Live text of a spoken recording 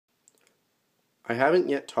I haven't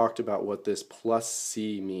yet talked about what this plus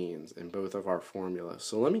c means in both of our formulas,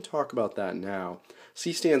 so let me talk about that now.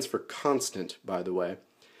 C stands for constant, by the way.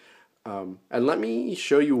 And let me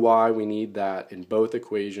show you why we need that in both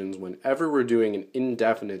equations whenever we're doing an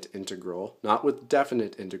indefinite integral, not with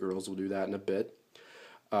definite integrals, we'll do that in a bit.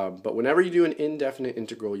 But whenever you do an indefinite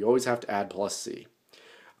integral, you always have to add plus c.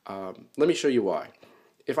 Let me show you why.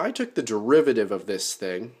 If I took the derivative of this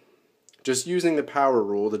thing, just using the power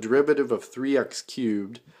rule, the derivative of 3x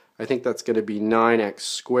cubed, I think that's going to be 9x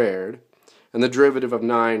squared, and the derivative of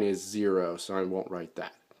 9 is 0, so I won't write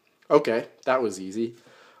that. Okay, that was easy.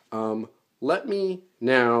 Let me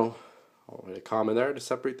now, I'll write a comma there to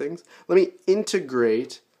separate things, let me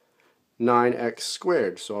integrate 9x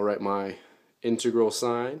squared. So I'll write my integral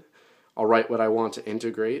sign, I'll write what I want to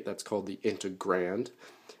integrate, that's called the integrand,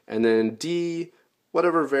 and then d,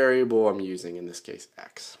 whatever variable I'm using, in this case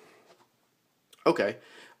x. Okay,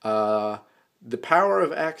 the power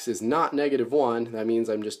of x is not -1, that means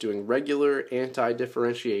I'm just doing regular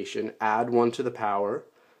antidifferentiation, add 1 to the power,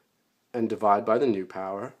 and divide by the new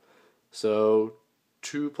power. So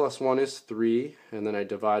 2 plus 1 is 3, and then I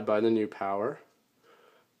divide by the new power.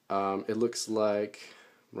 It looks like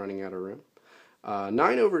I'm running out of room.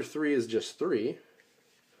 9 over 3 is just 3,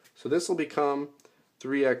 so this will become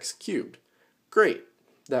 3x cubed. Great,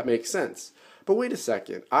 that makes sense. But wait a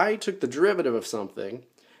second, I took the derivative of something,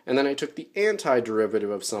 and then I took the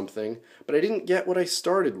antiderivative of something, but I didn't get what I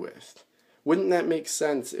started with. Wouldn't that make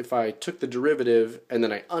sense if I took the derivative and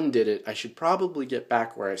then I undid it? I should probably get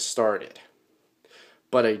back where I started.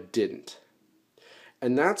 But I didn't.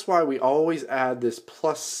 And that's why we always add this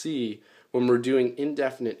plus c when we're doing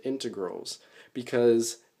indefinite integrals,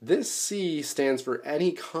 because this c stands for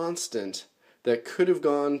any constant that could have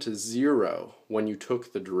gone to 0 when you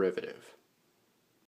took the derivative.